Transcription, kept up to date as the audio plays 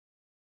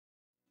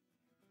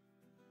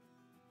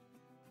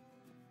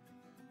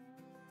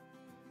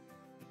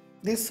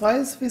The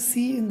soils we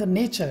see in the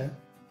nature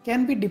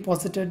can be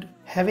deposited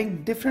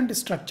having different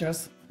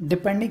structures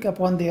depending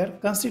upon their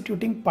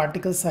constituting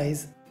particle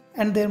size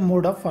and their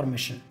mode of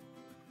formation.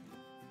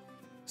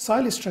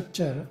 Soil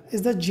structure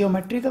is the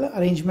geometrical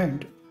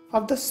arrangement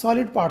of the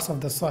solid parts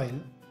of the soil,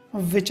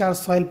 which are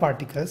soil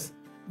particles,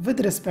 with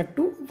respect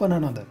to one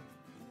another.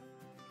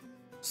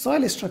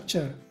 Soil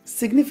structure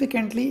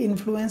significantly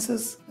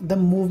influences the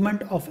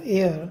movement of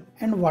air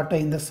and water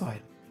in the soil.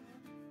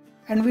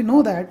 And we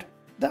know that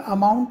the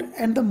amount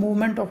and the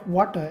movement of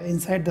water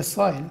inside the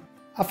soil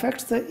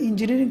affects the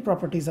engineering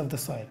properties of the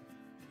soil.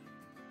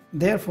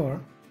 Therefore,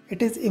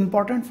 it is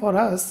important for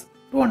us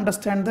to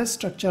understand the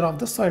structure of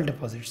the soil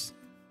deposits.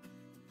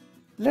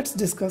 Let's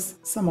discuss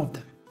some of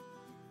them.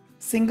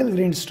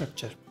 Single-grained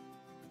structure.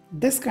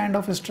 This kind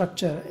of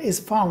structure is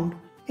found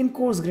in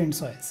coarse-grained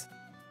soils.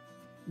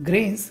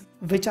 Grains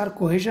which are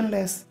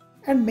cohesionless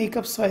and make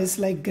up soils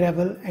like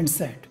gravel and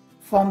sand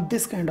form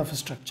this kind of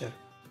structure.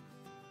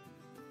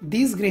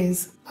 These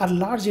grains are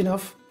large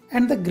enough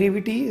and the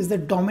gravity is the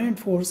dominant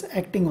force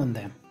acting on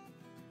them.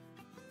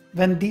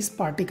 When these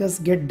particles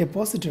get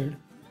deposited,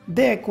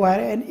 they acquire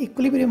an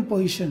equilibrium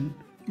position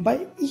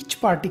by each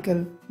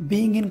particle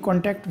being in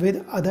contact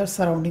with other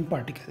surrounding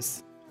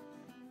particles.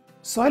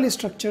 Soil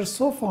structure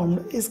so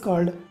formed is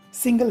called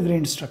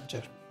single-grained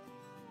structure.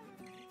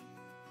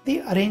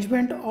 The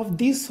arrangement of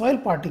these soil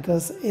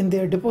particles in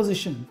their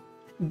deposition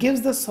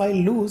gives the soil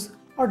loose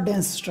or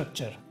dense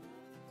structure.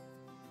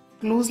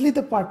 Closely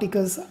the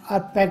particles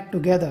are packed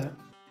together,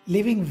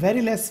 leaving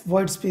very less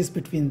void space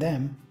between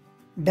them.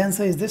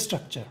 Denser is the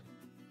structure.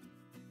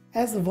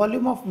 As the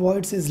volume of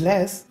voids is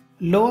less,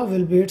 lower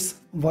will be its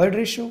void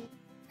ratio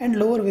and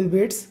lower will be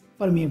its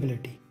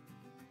permeability.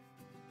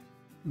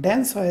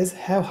 Dense soils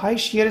have high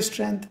shear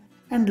strength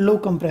and low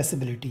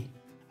compressibility,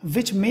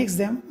 which makes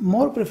them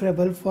more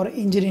preferable for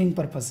engineering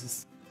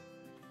purposes.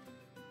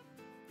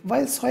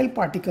 While soil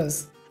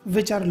particles,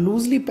 which are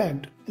loosely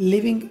packed,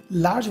 leaving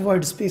large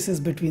void spaces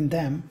between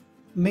them,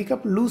 make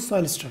up loose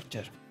soil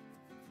structure.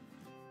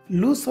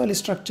 Loose soil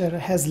structure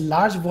has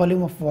large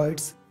volume of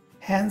voids,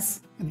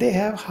 hence they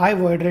have high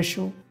void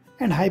ratio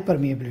and high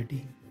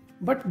permeability,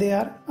 but they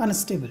are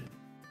unstable.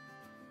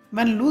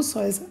 When loose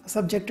soils are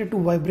subjected to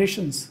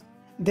vibrations,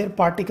 their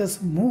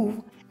particles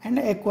move and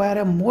acquire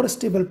a more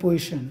stable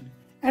position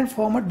and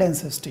form a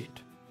denser state.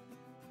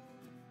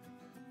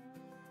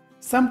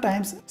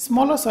 Sometimes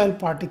smaller soil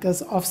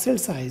particles of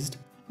silt-sized,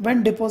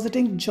 when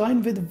depositing,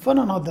 join with one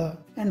another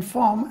and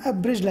form a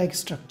bridge-like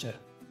structure.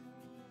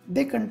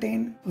 They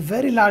contain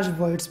very large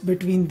voids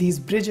between these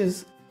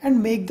bridges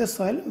and make the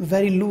soil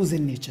very loose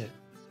in nature.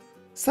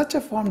 Such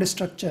a formed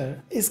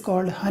structure is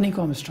called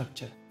honeycomb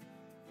structure.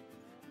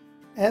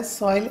 As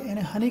soil in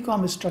a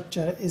honeycomb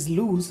structure is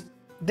loose,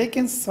 they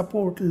can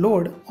support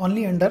load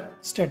only under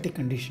static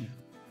condition.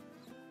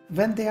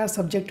 When they are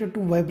subjected to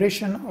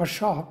vibration or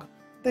shock,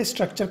 the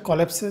structure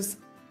collapses,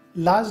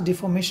 large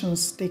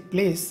deformations take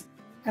place,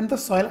 and the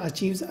soil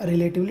achieves a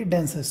relatively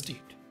denser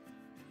state.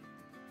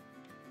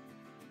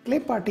 Clay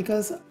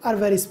particles are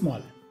very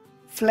small,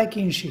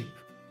 flaky in shape,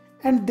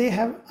 and they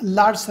have a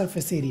large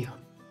surface area,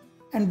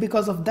 and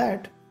because of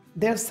that,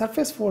 their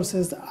surface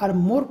forces are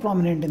more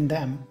prominent in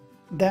them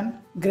than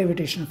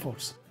gravitational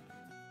force.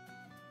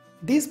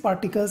 These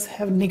particles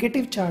have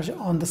negative charge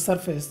on the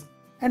surface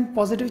and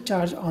positive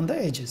charge on the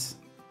edges.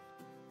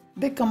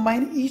 They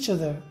combine each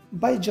other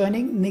by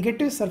joining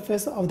negative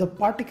surface of the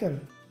particle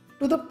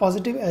to the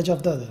positive edge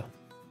of the other.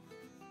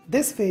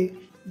 This way,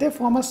 they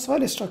form a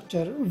soil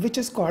structure which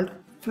is called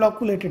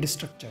flocculated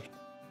structure.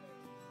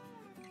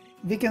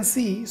 We can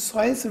see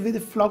soils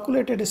with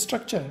flocculated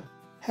structure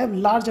have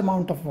large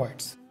amount of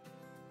voids,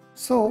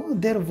 so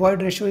their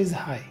void ratio is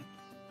high.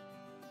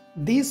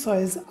 These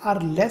soils are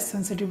less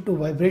sensitive to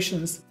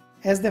vibrations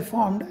as they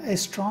formed a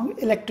strong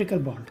electrical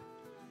bond.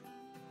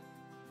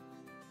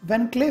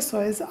 When clay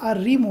soils are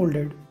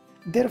remolded,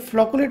 their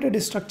flocculated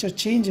structure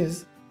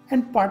changes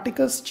and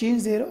particles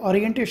change their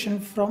orientation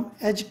from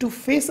edge to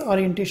face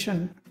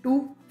orientation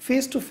to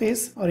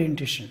face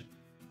orientation.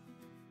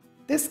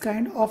 This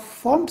kind of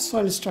formed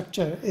soil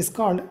structure is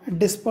called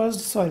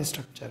dispersed soil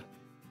structure.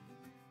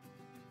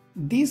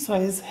 These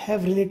soils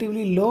have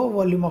relatively low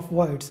volume of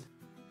voids,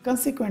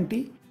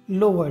 consequently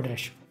low void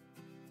ratio.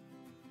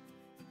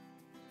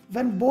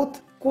 When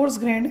both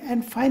coarse-grained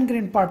and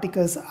fine-grained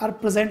particles are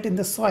present in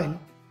the soil,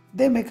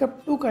 they make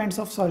up two kinds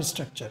of soil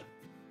structure: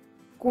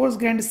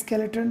 coarse-grained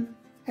skeleton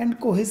and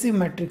cohesive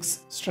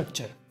matrix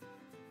structure.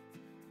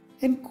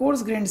 In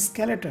coarse-grained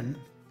skeleton,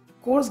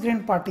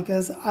 coarse-grained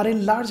particles are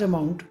in large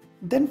amount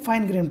than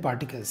fine-grained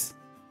particles,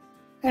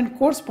 and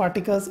coarse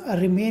particles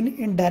remain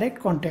in direct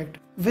contact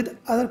with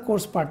other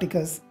coarse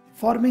particles,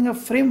 forming a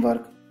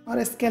framework or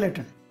a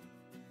skeleton.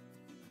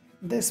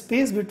 The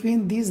space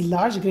between these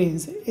large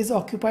grains is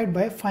occupied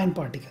by fine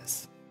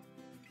particles.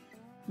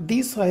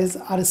 These soils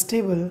are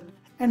stable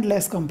and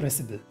less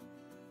compressible.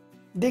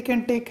 They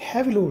can take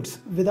heavy loads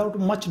without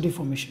much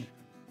deformation.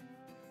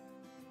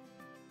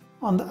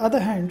 On the other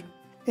hand,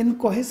 in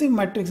cohesive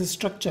matrix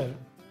structure,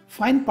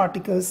 Fine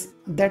particles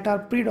that are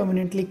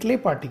predominantly clay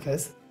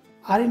particles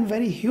are in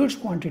very huge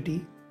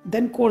quantity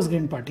than coarse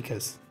grained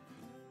particles.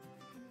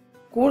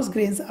 Coarse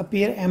grains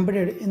appear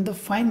embedded in the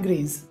fine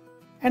grains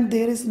and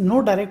there is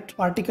no direct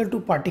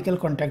particle-to-particle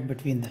contact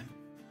between them.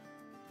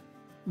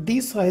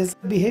 These soils'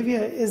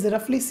 behavior is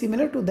roughly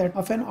similar to that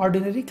of an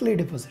ordinary clay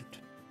deposit.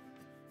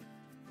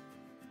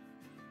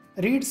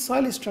 Read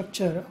soil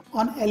structure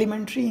on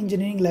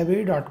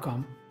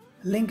elementaryengineeringlibrary.com.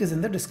 Link is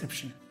in the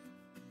description.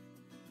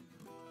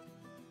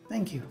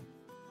 Thank you.